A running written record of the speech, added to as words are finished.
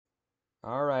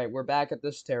All right, we're back at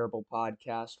this terrible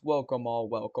podcast. Welcome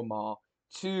all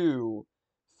to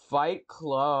Fight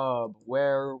Club,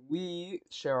 where we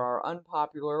share our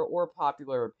unpopular or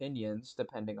popular opinions,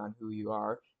 depending on who you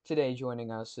are. Today,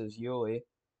 joining us is Yuli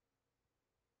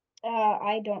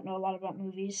I don't know a lot about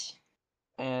movies.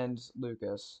 and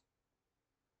Lucas.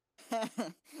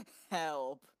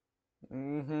 Help.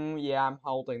 Yeah, I'm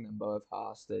holding them both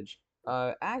hostage.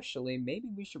 Actually, maybe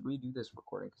we should redo this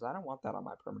recording because I don't want that on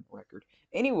my permanent record.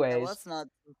 Yeah, Anyways, let's not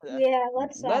do that. Yeah,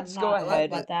 let's let's go not talk ahead.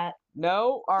 about that.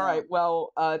 No? All No. right.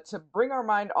 Well, to bring our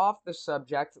mind off the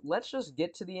subject, let's just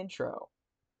get to the intro.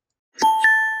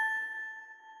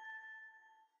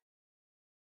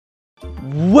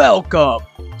 Welcome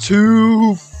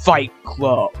to Fight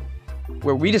Club,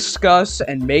 where we discuss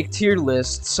and make tier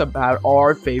lists about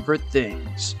our favorite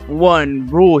things. One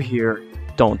rule here,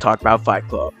 don't talk about Fight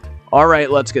Club. All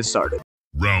right, let's get started.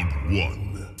 Round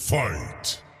 1.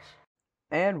 Fight!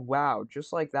 And wow,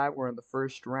 just like that, we're in the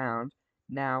first round.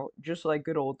 Now, just like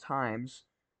good old times,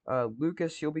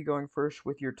 Lucas, you'll be going first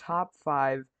with your top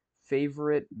 5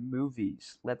 favorite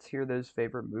movies. Let's hear those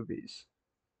favorite movies.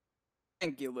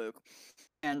 Thank you, Luke.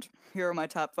 And here are my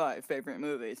top 5 favorite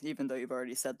movies, even though you've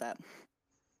already said that.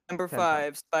 Number 10 times.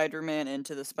 5, Spider-Man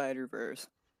Into the Spider-Verse.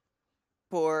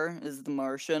 4 is The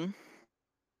Martian.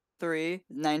 3,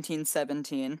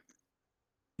 1917.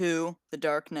 2, The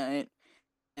Dark Knight.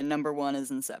 And number 1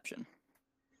 is Inception.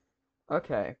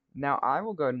 Okay, now I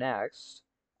will go next.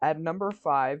 At number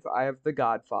 5, I have The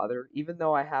Godfather. Even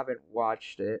though I haven't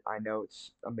watched it, I know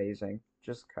it's amazing,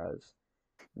 just 'cause.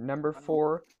 Number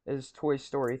 4 is Toy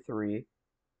Story 3,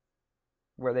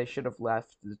 where they should have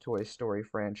left the Toy Story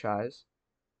franchise.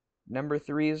 Number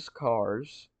 3 is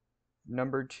Cars.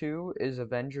 Number 2 is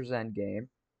Avengers Endgame.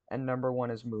 And number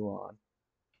 1 is Mulan.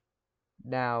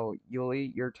 Now,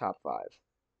 Yuli, your top 5.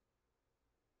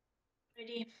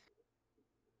 Ready?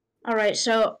 All right,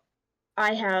 so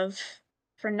I have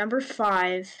for number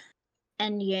 5,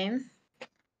 Endgame.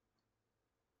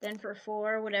 Then for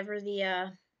 4, whatever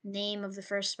the name of the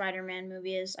first Spider-Man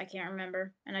movie is, I can't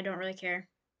remember, and I don't really care.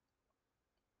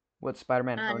 What,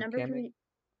 Spider-Man Number Homecoming? 3,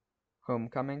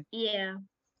 Homecoming? yeah,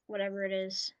 whatever it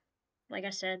is. Like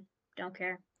I said, don't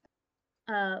care.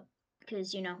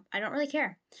 Because I don't really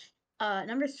care.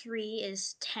 Number 3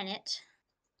 is Tenet.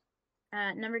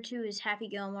 Number 2 is Happy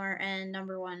Gilmore, and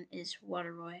number 1 is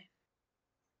Waterboy.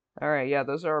 Alright, yeah,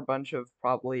 those are a bunch of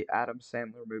probably Adam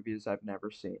Sandler movies I've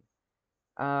never seen.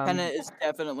 Tenet is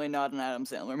definitely not an Adam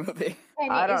Sandler movie.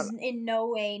 And I it don't. is in no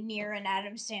way near an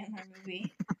Adam Sandler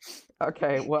movie.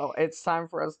 Okay, well, it's time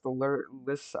for us to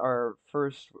list our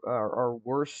our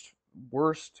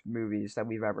worst movies that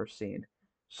we've ever seen.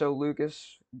 So,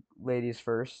 Lucas, ladies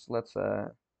first. Let's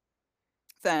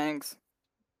Thanks.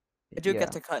 I do get yeah,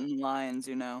 to cut in lines,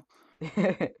 you know.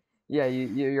 yeah,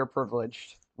 you're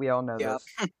privileged. We all know Yeah.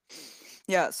 this.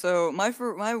 Yeah, so my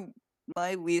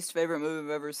least favorite movie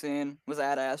I've ever seen was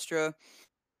Ad Astra. It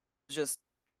was just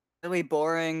really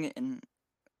boring, and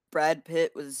Brad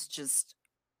Pitt was just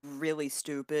really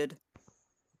stupid.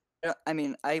 I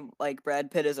mean, I like Brad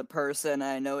Pitt as a person.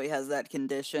 I know he has that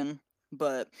condition,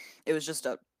 but it was just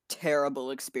a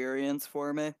terrible experience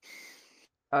for me.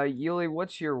 Yuli,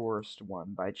 what's your worst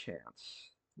one by chance?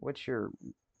 What's your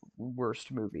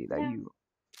worst movie that Yeah, you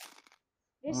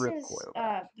this is recoil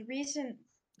at?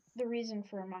 the reason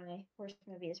for my worst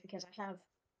movie is because I have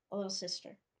a little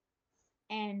sister,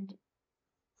 and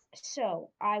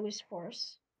so I was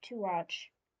forced to watch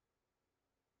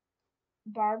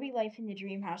Barbie: Life in the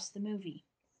Dream House, the movie.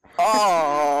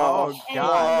 Oh, Oh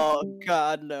God. And oh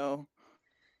God, no.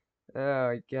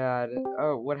 Oh God.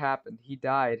 Oh, what happened? He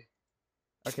died.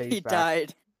 Okay, He he's back.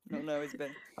 died. No, no, he's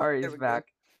back. All right, There he's we go. back.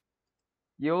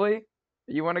 Yuli,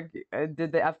 you want to?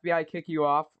 Did the FBI kick you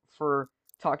off for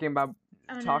talking about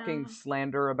oh talking no,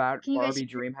 slander about can you guys Barbie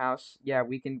hear? Dreamhouse? Yeah,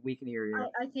 we can hear you.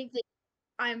 I think that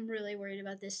I'm really worried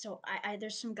about this. So I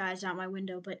there's some guys out my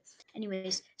window, but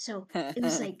anyways, so it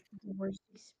was like the worst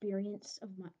experience of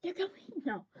my. They're coming.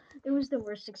 No, it was the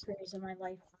worst experience of my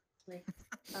life. Honestly,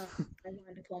 I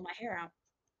wanted to pull my hair out.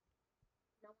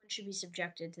 No one should be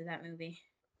subjected to that movie.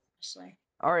 Honestly.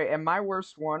 All right, and my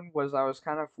worst one was I was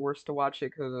kind of forced to watch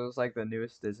it because it was like the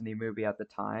newest Disney movie at the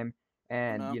time, Oh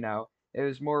and no. it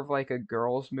was more of like a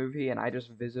girls' movie, and I just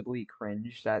visibly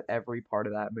cringed at every part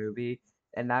of that movie,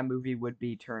 and that movie would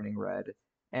be Turning Red.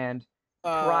 And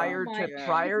Oh prior my! to Yeah.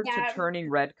 prior to That Turning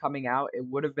Red coming out, it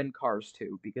would have been Cars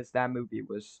 2 because that movie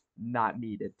was not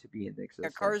needed to be in Yeah,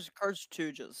 existence. Cars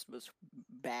 2 just was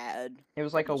bad. It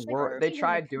was For like the a there's like world. start. They even a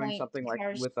tried doing point something to like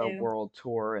Cars with a 2. world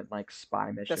tour and like spy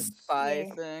The missions. spy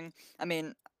Yeah. thing. I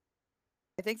mean,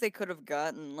 I think they could have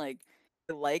gotten like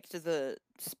I liked the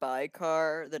spy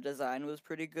car. The design was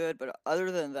pretty good, but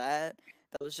other than that,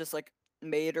 that was just like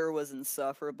Mater was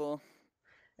insufferable.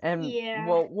 And Yeah.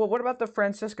 well, what about the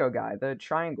Francisco guy, the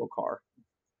triangle car?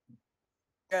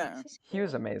 Yeah, He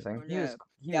was amazing. yeah, He was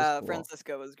yeah. cool.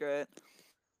 Francisco was great.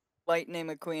 Lightning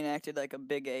McQueen acted like a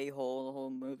big a-hole the whole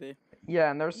movie. Yeah,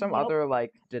 and there's some Yep. other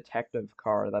like detective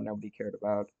car that nobody cared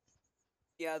about.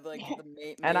 Yeah, like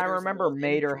the And Mater's love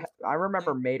interest. I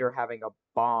remember Mater having a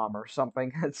bomb or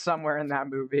something somewhere in that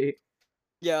movie.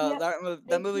 Yeah, Yep.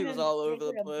 that movie was all They over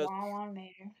the put a place. bomb on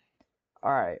Mater.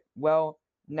 All right. Well,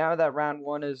 now that round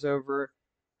one is over,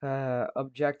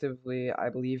 objectively, I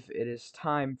believe it is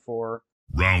time for.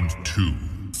 Round 2.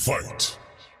 Fight.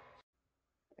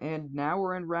 And now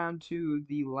we're in round two,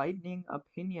 the lightning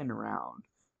opinion round,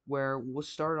 where we'll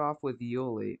start off with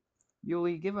Yuli.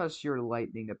 Yuli, give us your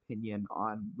lightning opinion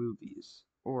on movies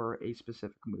or a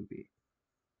specific movie.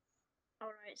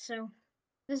 Alright, so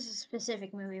this is a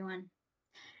specific movie one.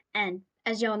 And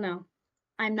as y'all know,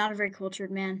 I'm not a very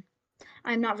cultured man.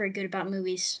 I'm not very good about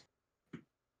movies.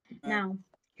 Now,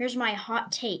 here's my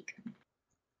hot take.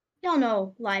 Y'all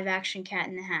know live action Cat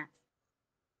in the Hat.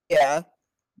 Yeah.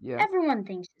 Yeah. Everyone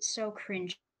thinks it's so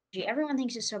cringy. Everyone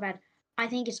thinks it's so bad. I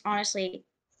think it's honestly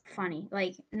funny.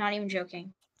 Like, not even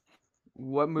joking.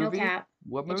 What No movie? cap.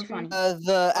 What It's movie? funny.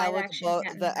 The Live action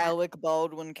Cat in the Hat. Alec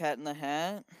Baldwin Cat in the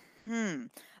Hat.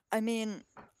 I mean,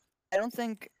 I don't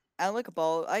think I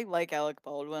like Alec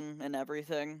Baldwin and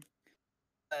everything,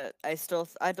 but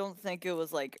I don't think it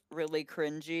was like really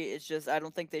cringy. It's just I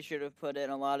don't think they should have put in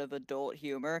a lot of adult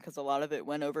humor because a lot of it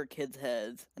went over kids'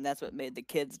 heads, and that's what made the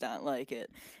kids not like it,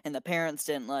 and the parents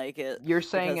didn't like it because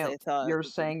they thought it You're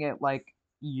was saying it like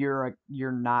you're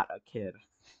not a kid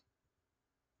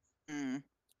mm.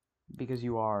 because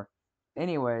you are.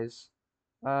 Anyways,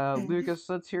 Lucas,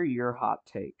 let's hear your hot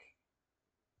take.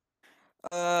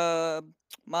 Uh,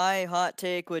 my hot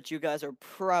take, which you guys are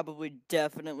probably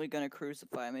definitely gonna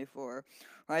crucify me for,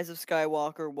 Rise of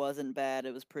Skywalker wasn't bad.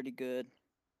 It was pretty good.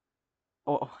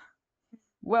 Oh,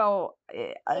 well,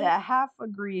 I half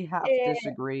agree, half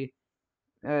disagree.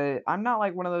 I'm not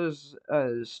like one of those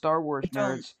Star Wars I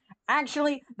don't. nerds.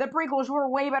 Actually, the prequels were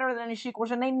way better than the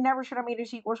sequels, and they never should have made the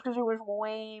sequels because it was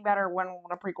way better when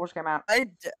the prequels came out.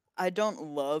 I don't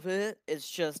love it. It's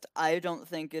just I don't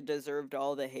think it deserved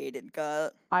all the hate it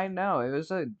got. I know it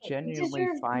was a It genuinely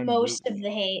deserved fine most of movie.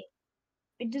 the hate.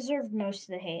 It deserved most of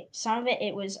the hate. Some of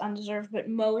it was undeserved, but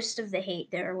most of the hate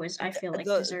there was, I feel like,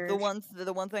 deserved.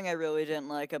 The one thing I really didn't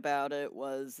like about it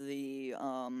was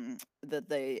that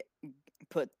they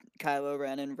put Kylo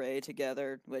Ren and Rey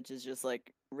together, which is just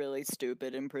like really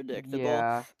stupid and predictable.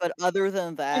 Yeah, But other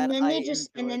than that, I And enjoyed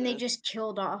then they it. just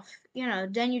killed off.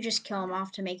 Then you just kill them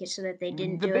off to make it so that they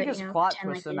didn't the do it. biggest plot Pretend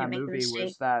like twist they in didn't that make the movie mistake.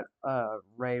 was that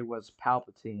Rey was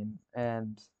Palpatine,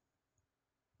 and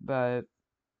but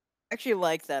I actually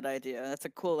like that idea. That's a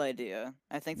cool idea.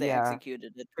 I think they yeah.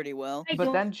 executed it pretty well. I But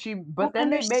don't then don't they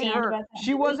made understand her. about that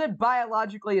She movie. wasn't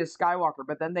biologically a Skywalker,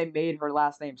 but then they made her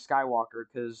last name Skywalker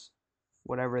because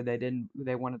whatever they didn't.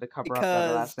 They wanted to cover up that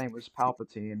her Because last name was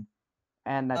Palpatine,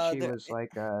 and that she there was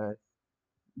like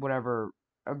whatever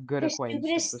a good The acquaintance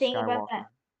with stupidest the thing about Skywalker.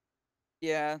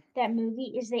 yeah. that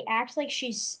movie is they act like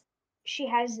she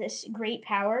has this great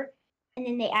power, and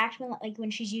then they act when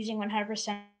she's using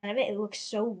 100% of it, it looks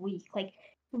so weak. Like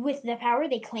with the power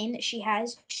they claim that she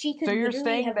has, she So could you're literally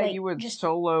saying have that just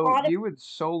auto. you would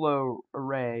solo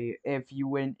Rey if you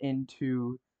went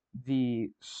into the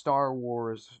Star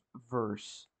Wars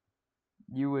verse.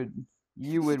 You would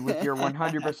with your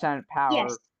 100% Yes, power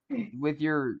with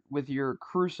your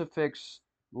crucifix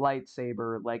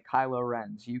lightsaber like Kylo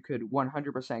Ren's, you could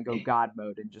 100% go God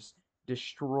mode and just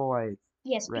destroy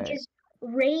yes, Rey. because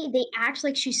Ray, they act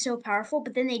like she's so powerful,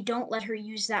 but then they don't let her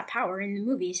use that power in the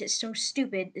movies. It's so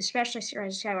stupid, especially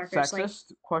Rise of Skywalker. It's like,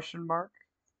 Sexist question mark?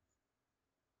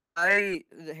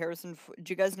 Did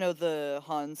you guys know the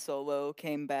Han Solo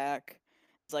came back?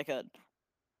 It's like a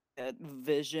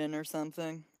vision or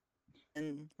something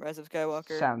in Rise of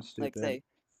Skywalker. Sounds Like stupid.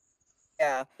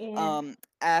 yeah. yeah.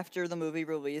 After the movie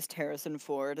released, Harrison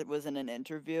Ford was in an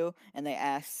interview, and they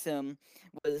asked him,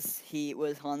 was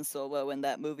Han Solo in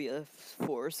that movie a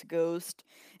Force ghost?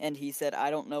 And he said, I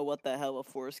don't know what the hell a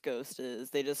Force ghost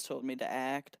is. They just told me to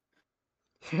act.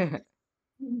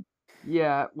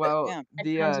 Yeah, But well, yeah.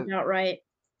 That sounds about right.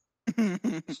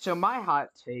 so my hot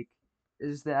take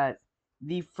is that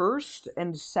the first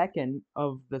and second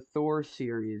of the Thor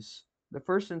series, the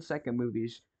first and second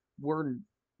movies were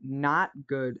not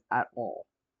good at all.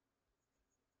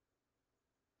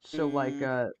 So like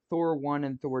Mm, Thor 1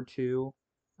 and Thor 2,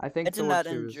 I I think did Thor not 2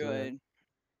 is enjoy.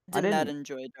 Did not didn't.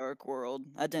 enjoy Dark World.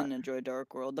 I I- didn't enjoy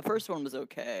Dark World. The first one was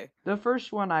okay. The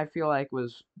first one I feel like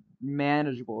was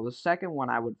manageable. The second one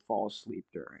I would fall asleep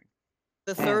during.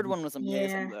 The third And one was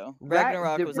amazing, Yeah. though.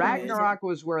 Ragnarok was amazing. Ragnarok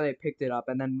was where they picked it up,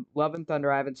 and then Love and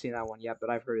Thunder. I haven't seen that one yet, but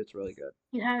I've heard it's really good.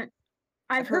 You haven't.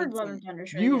 I've heard heard Love some- and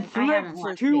Thunder's really You good. I haven't flipped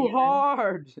watched too it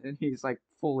hard, and he's like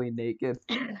fully naked.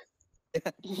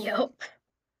 yet. Yup.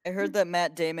 I heard that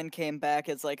Matt Damon came back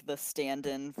as like the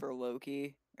stand-in for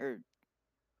Loki. Or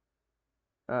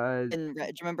do you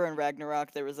remember in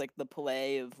Ragnarok there was like the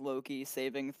play of Loki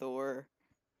saving Thor?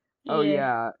 Oh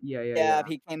Yeah. yeah.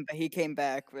 He came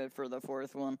back for the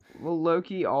fourth one. Well,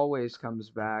 Loki always comes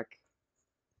back,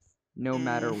 no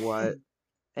matter what.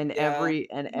 In Yeah. every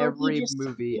Loki just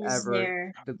movie is ever,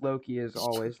 there. the Loki is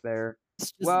always there.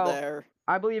 It's just Well, there.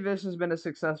 I believe this has been a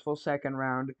successful second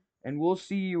round, and we'll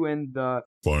see you in the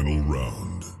Final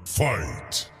round.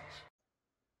 Fight.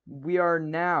 We are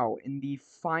now in the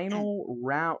final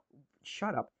round.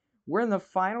 Shut up. We're in the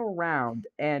final round,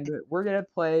 and we're going to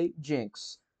play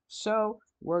Jinx. So,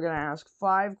 we're going to ask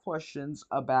 5 questions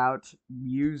about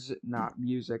not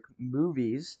music,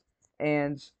 movies.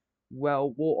 And,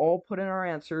 well, we'll all put in our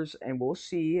answers, and we'll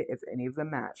see if any of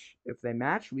them match. If they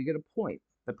match, we get a point.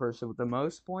 The person with the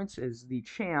most points is the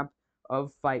champ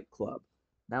of Fight Club.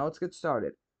 Now, let's get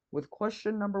started with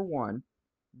question number 1.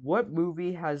 What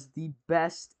movie has the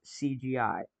best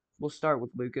CGI? We'll start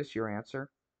with Lucas, your answer.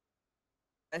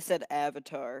 I said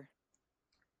Avatar.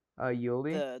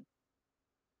 Yuli? The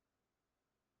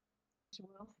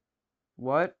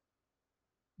What?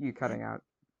 You cutting out.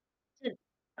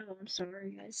 Oh, I'm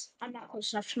sorry, guys. I'm not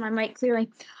close enough to my mic clearly.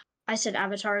 I said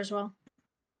Avatar as well.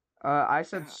 I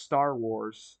said Star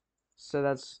Wars. So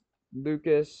that's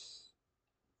Lucas,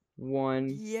 1,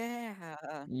 yeah.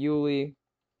 Yuli,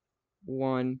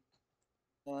 1,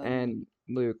 One. and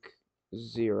Luke,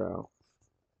 0.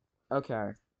 Okay.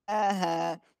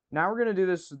 Uh-huh. Now we're gonna do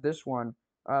this one.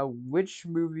 What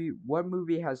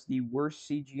movie has the worst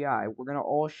CGI? We're gonna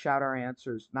all shout our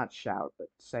answers, not shout, but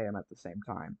say them at the same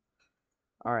time.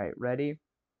 All right, ready?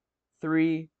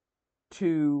 3,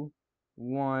 2,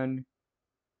 1.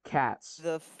 Cats.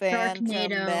 The Phantom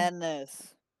Sharknado.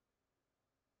 Menace.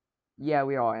 Yeah,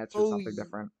 we all answered Oh, something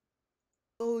different.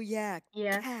 Oh yeah.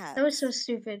 Yeah, Cats. that was so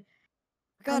stupid.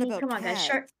 Forgot about come on, guys.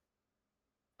 Cats.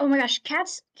 Oh my gosh,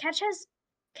 Cats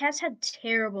had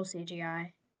terrible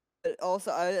CGI. But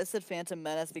also, I said Phantom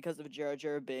Menace because of Jar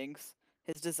Jar Binks.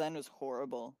 His design was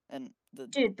horrible, and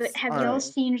Dude, but have All y'all right.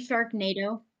 seen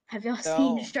Sharknado? Have y'all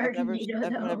seen No, I've never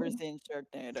Sharknado? seen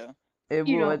Sharknado.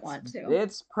 You Well, don't want to.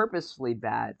 it's purposefully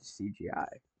bad CGI.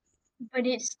 But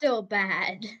it's still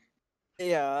bad.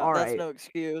 Yeah, All that's right. no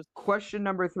excuse. Question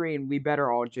number 3, and we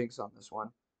better all jinx on this one.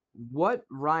 What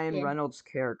Ryan Yeah. Reynolds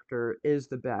character is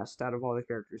the best out of all the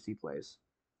characters he plays?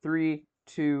 3,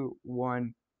 2,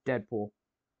 1. Deadpool.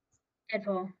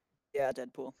 Deadpool. Yeah,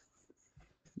 Deadpool.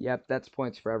 Yep, that's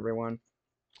points for everyone.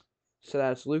 So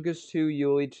that's Lucas 2,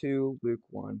 Yuli 2, Luke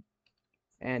 1.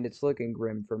 And it's looking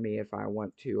grim for me if I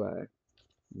want to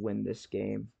win this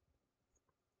game.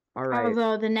 All right.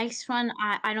 Although the next one,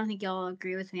 I don't think y'all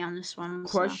agree with me on this one.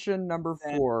 So. Question number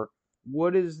 4.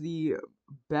 What is the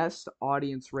best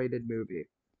audience rated movie?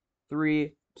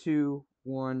 3, 2,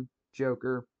 1.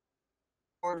 Joker.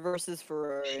 Ford versus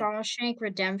Ferrari. Shawshank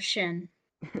Redemption.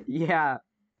 Yeah.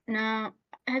 No.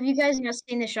 Have you guys not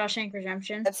seen the Shawshank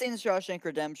Redemption? I've seen Shawshank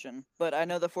Redemption, but I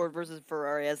know the Ford versus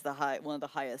Ferrari has one of the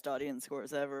highest audience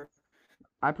scores ever.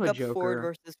 I put Look up Joker. Ford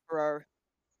versus Ferrari.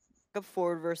 Look up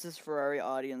Ford versus Ferrari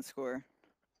audience score.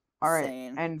 All right.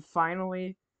 Insane. And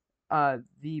finally,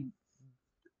 the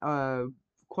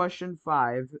question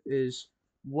 5 is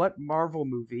what Marvel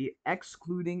movie,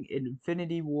 excluding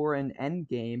Infinity War and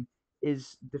Endgame,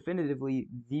 is definitively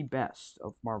the best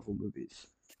of Marvel movies?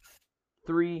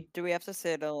 3, Do we have to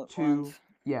say it all at 2, once?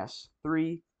 yes.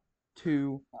 3,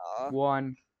 2, Aw.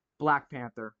 1. Black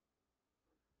Panther.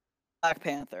 Black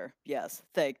Panther. Yes,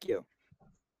 thank you.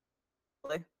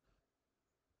 Really?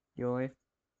 Yuli? Can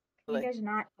you Really? guys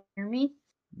not hear me?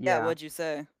 Yeah, what'd you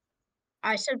say?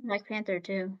 I said Black Panther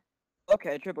too.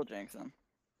 Okay, triple jinx then.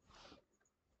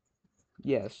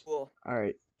 Yes. Cool. All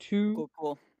right. 2,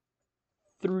 Cool.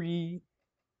 3,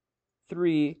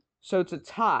 3. So it's a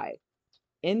tie.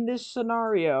 In this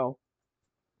scenario,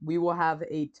 we will have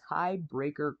a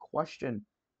tiebreaker question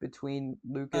between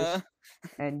Lucas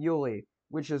and Yuli,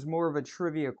 which is more of a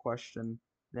trivia question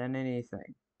than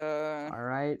anything. All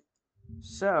right.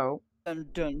 So, Dun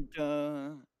dun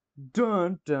dun.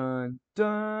 dun dun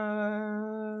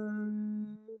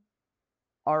dun.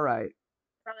 All right.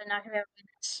 Probably not gonna be able to win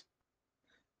this.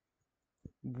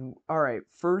 All right,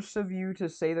 first of you to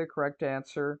say the correct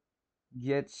answer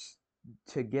gets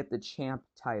to get the champ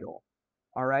title.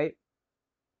 All right?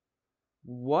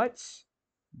 What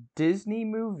Disney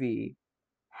movie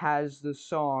has the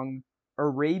song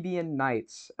Arabian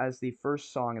Nights as the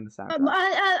first song in the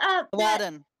soundtrack?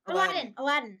 Aladdin.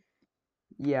 Aladdin.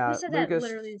 We Yeah, said that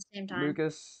literally the same time.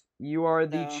 Lucas, you are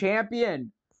the No.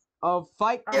 champion of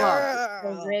Fight Club.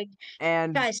 So rigged.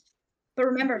 And Guys, but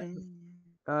remember, and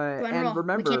we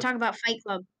remember, can't talk about Fight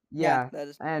Club. yeah, that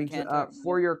is. We and can't talk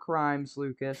for your crimes,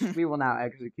 Lucas, we will now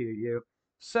execute you.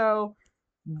 So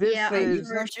this Yeah, Wait, is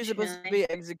weren't you supposed to be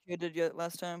executed yet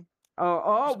last time?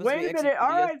 oh, supposed to be wait a minute. All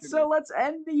executed right, so yesterday. let's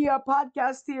end the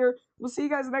podcast here. We'll see you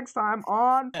guys next time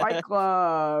on Fight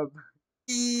Club.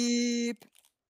 Beep.